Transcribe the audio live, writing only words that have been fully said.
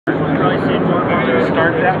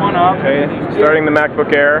Start that one up. Okay, starting the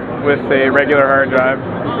MacBook Air with a regular hard drive,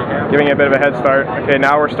 giving it a bit of a head start. Okay,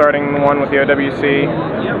 now we're starting the one with the OWC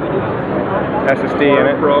SSD in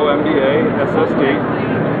it. Pro MDA SSD.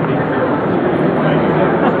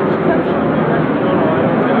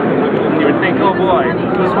 You would think, oh boy,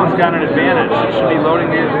 this one's got an advantage. It should be loading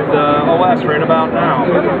the OS right about now.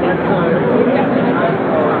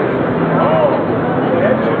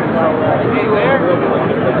 Hey there.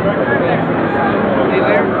 Hey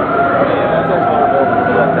there.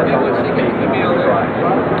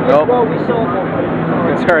 Nope.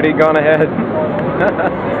 It's already gone ahead.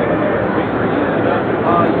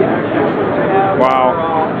 Wow.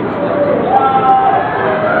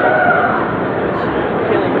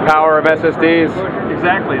 The power of SSDs.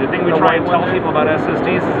 Exactly. The thing we try and tell people about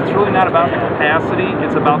SSDs is it's really not about the capacity,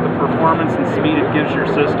 it's about the performance and speed it gives your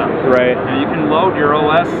system. Right. And you can load your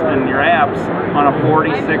OS and your apps on a 40,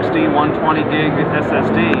 60, 120 gig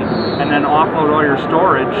SSD and then offload all your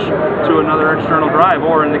storage to another external drive.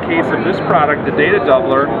 Or in the case of this product, the data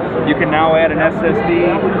doubler, you can now add an SSD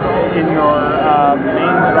in your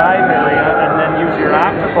main drive area and then use your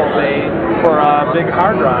optical bay for a big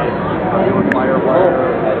hard drive.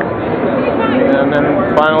 And then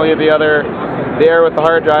finally the Air with the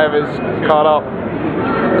hard drive is caught up.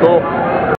 Cool.